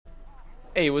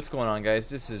Hey, what's going on, guys?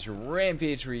 This is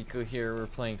Rampage Rico here. We're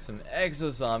playing some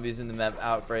Exo Zombies in the map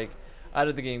Outbreak out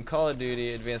of the game Call of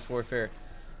Duty Advanced Warfare.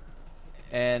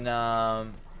 And,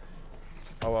 oh,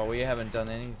 well, we haven't done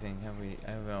anything, have we?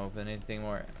 I haven't opened anything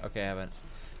more. Okay, I haven't.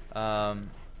 And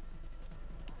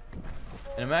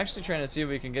I'm actually trying to see if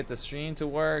we can get the stream to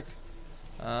work.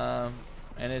 And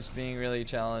it's being really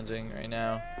challenging right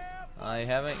now. I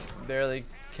haven't barely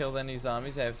killed any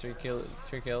zombies. I have three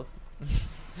kills.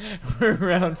 We're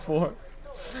round 4.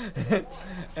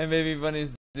 And Baby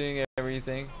Bunny's doing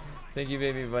everything. Thank you,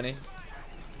 Baby Bunny.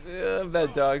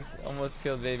 Bad dogs. Almost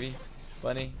killed Baby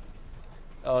Bunny.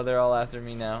 Oh, they're all after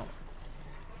me now.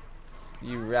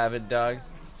 You rabid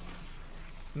dogs.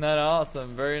 Not awesome.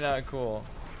 Very not cool.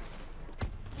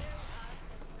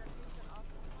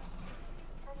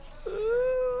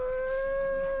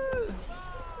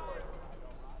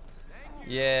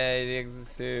 Yay, the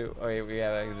exosuit. Oh, wait, we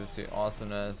have exosuit.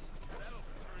 Awesomeness.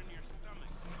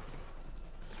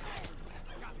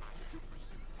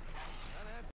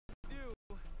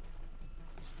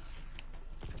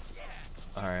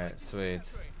 Alright,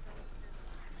 sweet.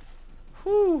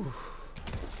 Whew.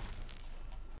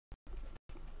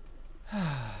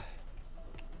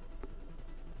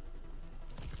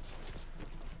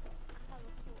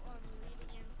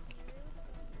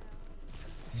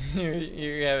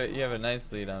 you have a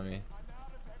nice lead on me.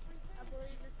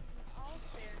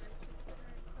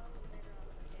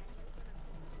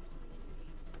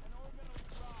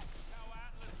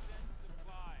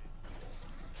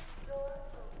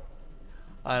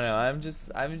 I don't know.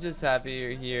 I'm just happy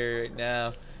you're here right now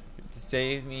to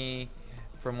save me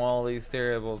from all these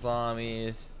terrible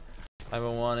zombies. I've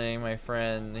been wanting my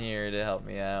friend here to help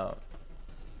me out.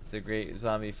 He's a great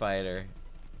zombie fighter.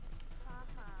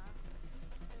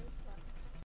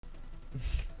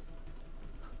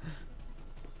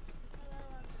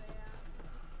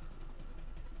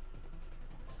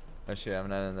 Oh shit, I'm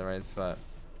not in the right spot.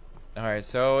 Alright,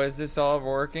 so is this all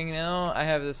working now? I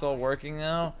have this all working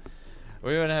now?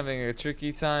 We've been having a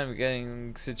tricky time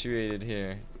getting situated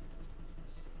here.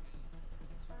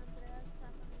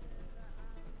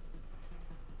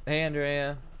 Hey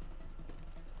Andrea.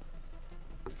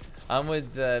 I'm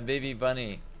with Baby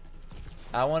Bunny.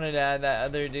 I wanted to add that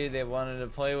other dude that wanted to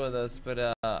play with us,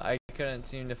 but I couldn't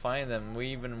seem to find them. We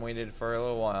even waited for a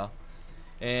little while.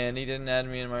 And he didn't add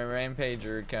me in my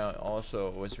Rampager account also.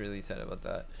 Was really sad about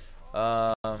that.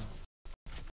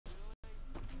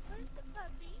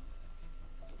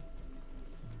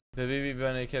 The Baby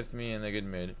Bunny kept me in a good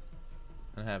mood.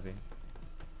 I'm happy.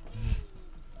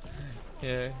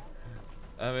 Yeah.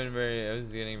 I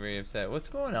was getting very upset. What's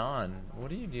going on?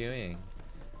 What are you doing?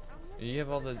 You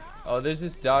have all the. Oh, there's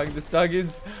this dog. This dog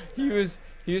is. He was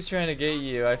trying to get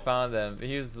you. I found him.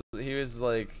 He was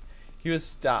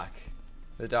stuck.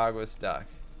 The dog was stuck.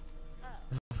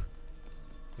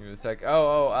 He was like,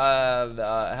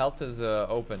 the health is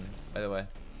open, by the way.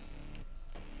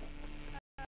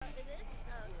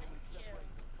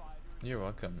 You're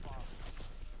welcome.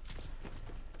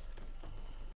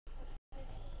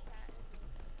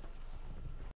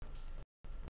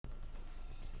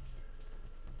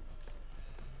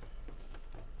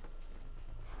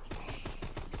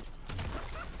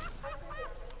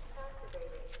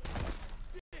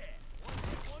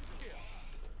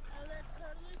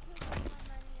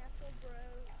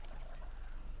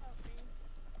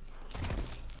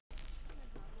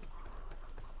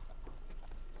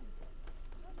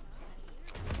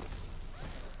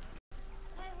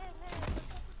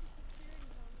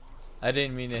 I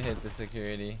didn't mean to hit the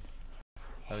security.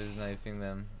 I was knifing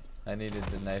them. I needed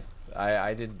the knife.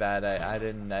 I did bad. I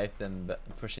didn't knife them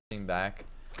pushing back.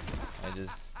 I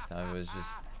was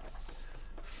just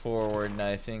forward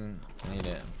knifing. I need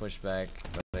to push back,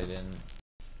 but I didn't.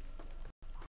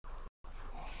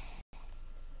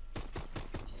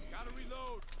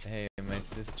 Hey, my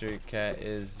sister cat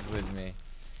is with me.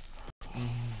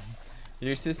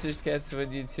 Your sister's cat's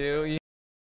with you too?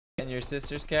 And your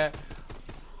sister's cat?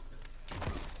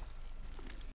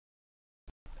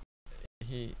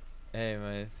 Hey,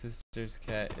 my sister's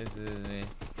cat is with me.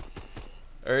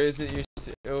 Or is it your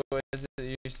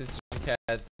sister's cat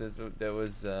that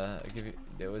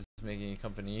was making you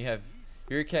company? You have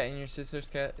your cat and your sister's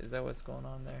cat. Is that what's going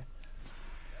on there?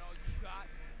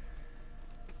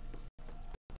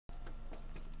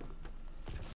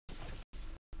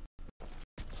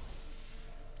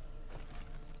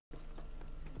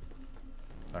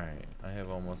 All right, I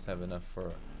almost have enough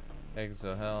for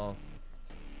exo health.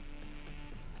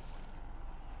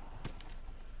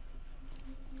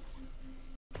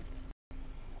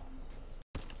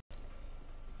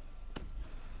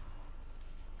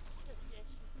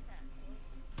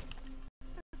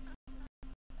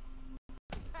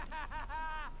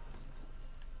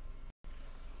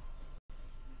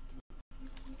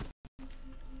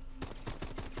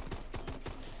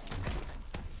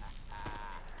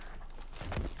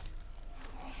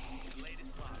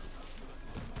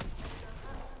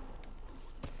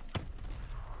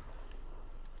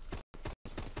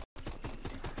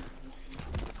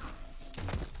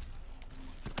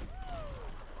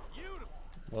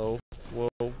 Whoa,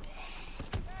 whoa.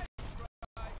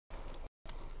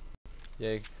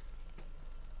 Yikes.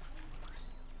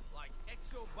 Like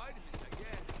exo vitamins, I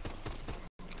guess.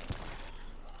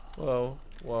 Whoa,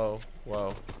 whoa,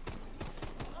 whoa.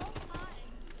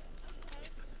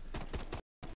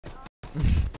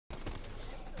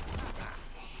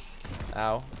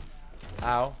 Ow. Ow.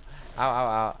 Ow, ow,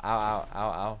 ow, ow, ow,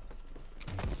 ow, ow.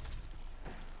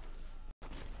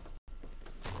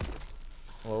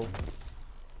 Whoa.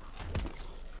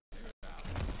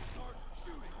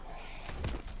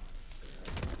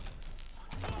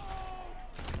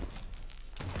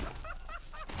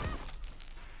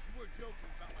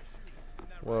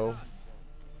 Whoa.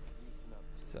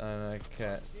 Son of a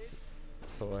cat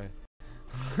toy.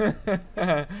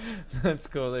 That's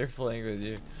cool, they're playing with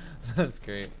you. That's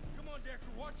great. Come on, Decker,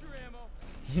 watch your ammo.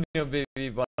 You know Baby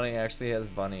Bunny actually has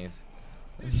bunnies.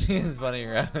 She has bunny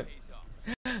rabbits.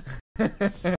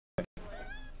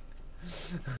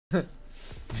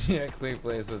 She actually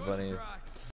plays with bunnies.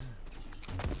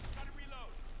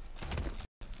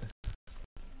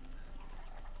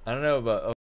 I don't know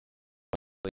about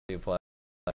you play.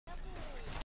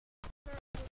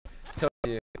 Told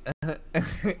you.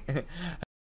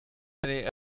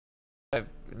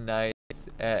 Nights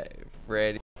at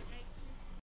Freddy.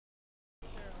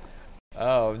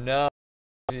 Oh no.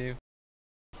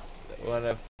 1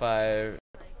 of 5.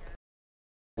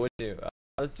 Would you?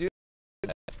 Let's do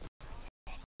it.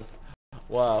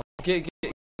 Wow. Get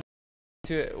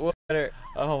to it. What's better?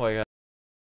 Oh my god.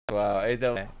 Wow. I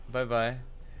don't. Bye bye.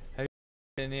 Have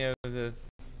you any of the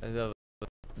no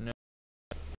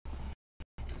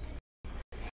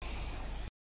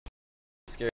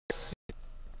scary?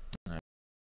 Alright.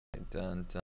 Done.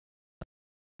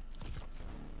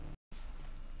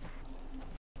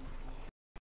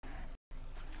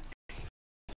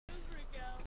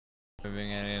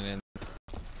 Moving it in.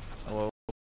 Oh,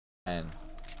 man.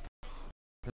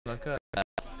 Look at that.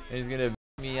 He's gonna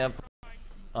beat me up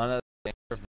on a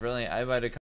brilliant. I might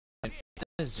have.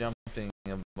 Is jumping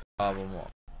a problem.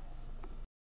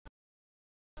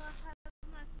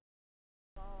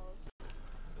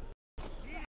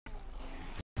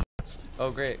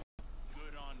 Oh great.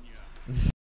 Good on you.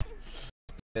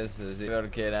 This is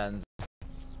okay, Danz.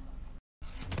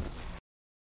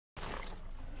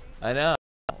 I know.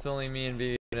 It's only me and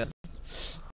B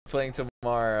playing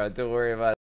tomorrow. Don't worry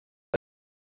about it.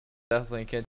 Definitely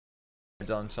can't.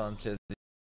 John Sanchez.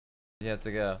 You have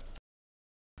to go.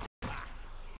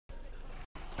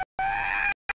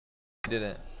 I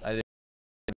didn't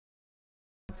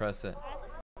press it.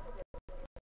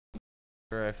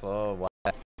 Rifle. Oh wow.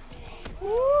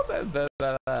 Woo, Woo.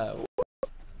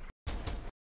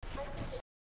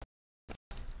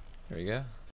 There we go.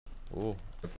 Ooh.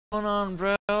 What's going on,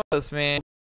 bro? This man.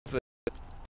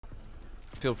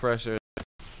 Feel pressure.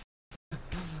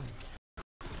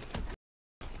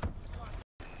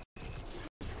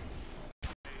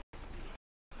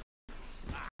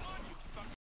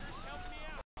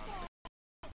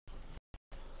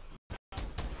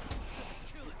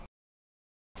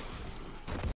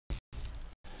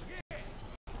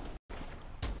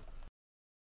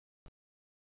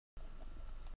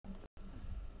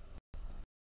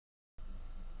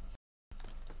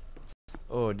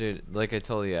 Oh, dude, like I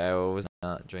told you, I was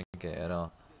not drinking at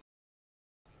all.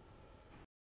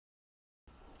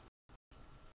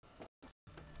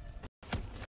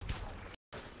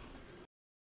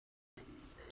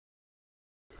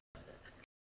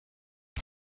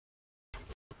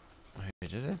 Wait,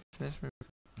 did I finish my...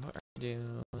 What are you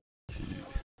doing?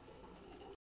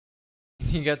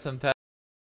 You got some pets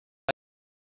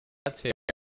here.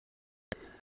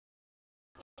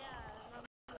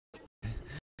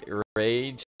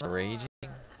 Raging?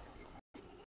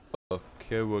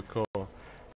 Okay, we'll call.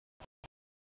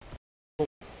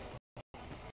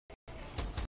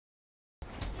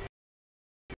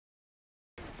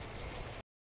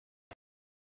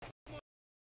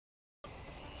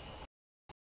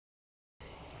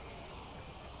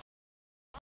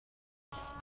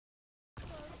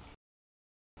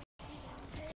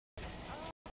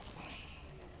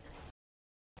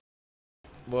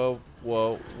 Whoa,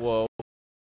 whoa, whoa.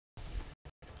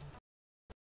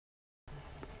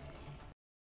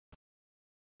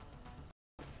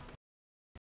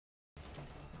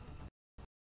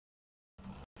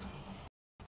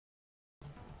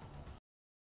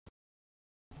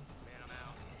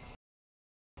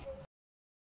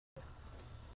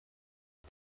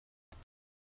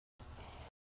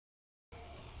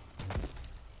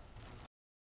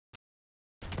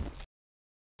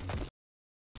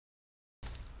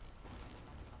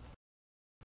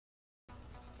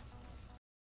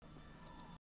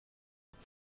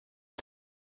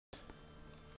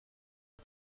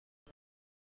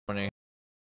 wondering.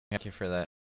 Thank you for that.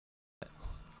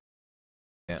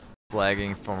 Yeah, it's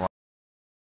lagging from.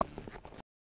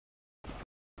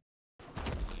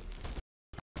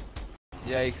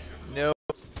 Yikes! No.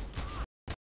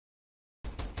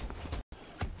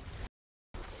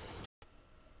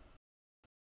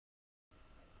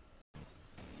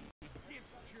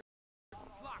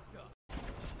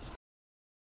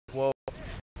 Whoa.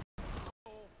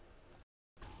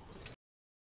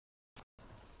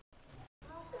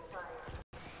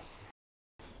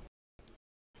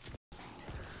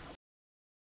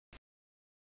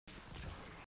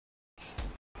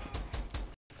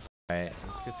 Alright,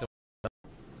 let's get some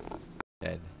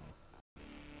dead.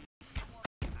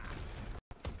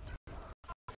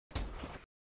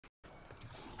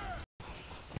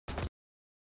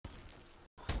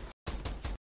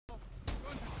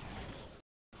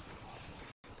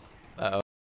 Uh-oh.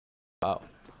 Wow.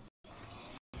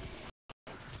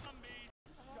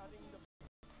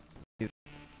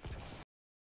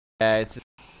 Yeah, it's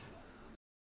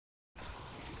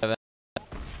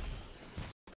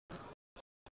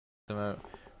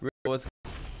what's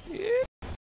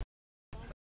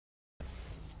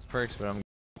perks, but I'm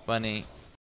funny.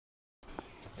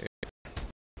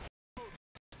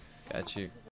 Got you.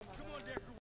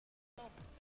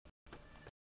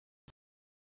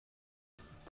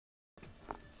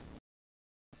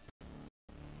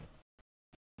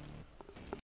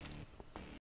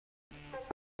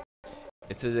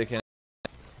 It says it can.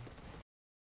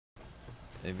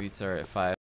 The beats are at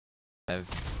 5.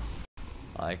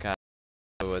 I got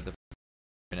with the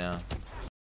now.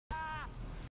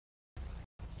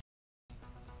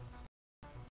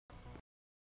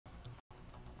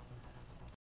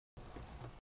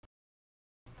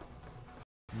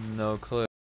 No clue.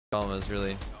 Almost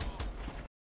really.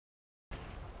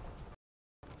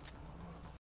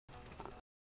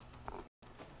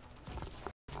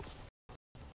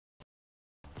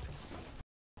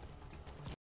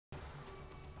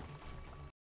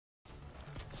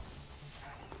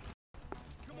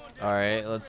 All right, let's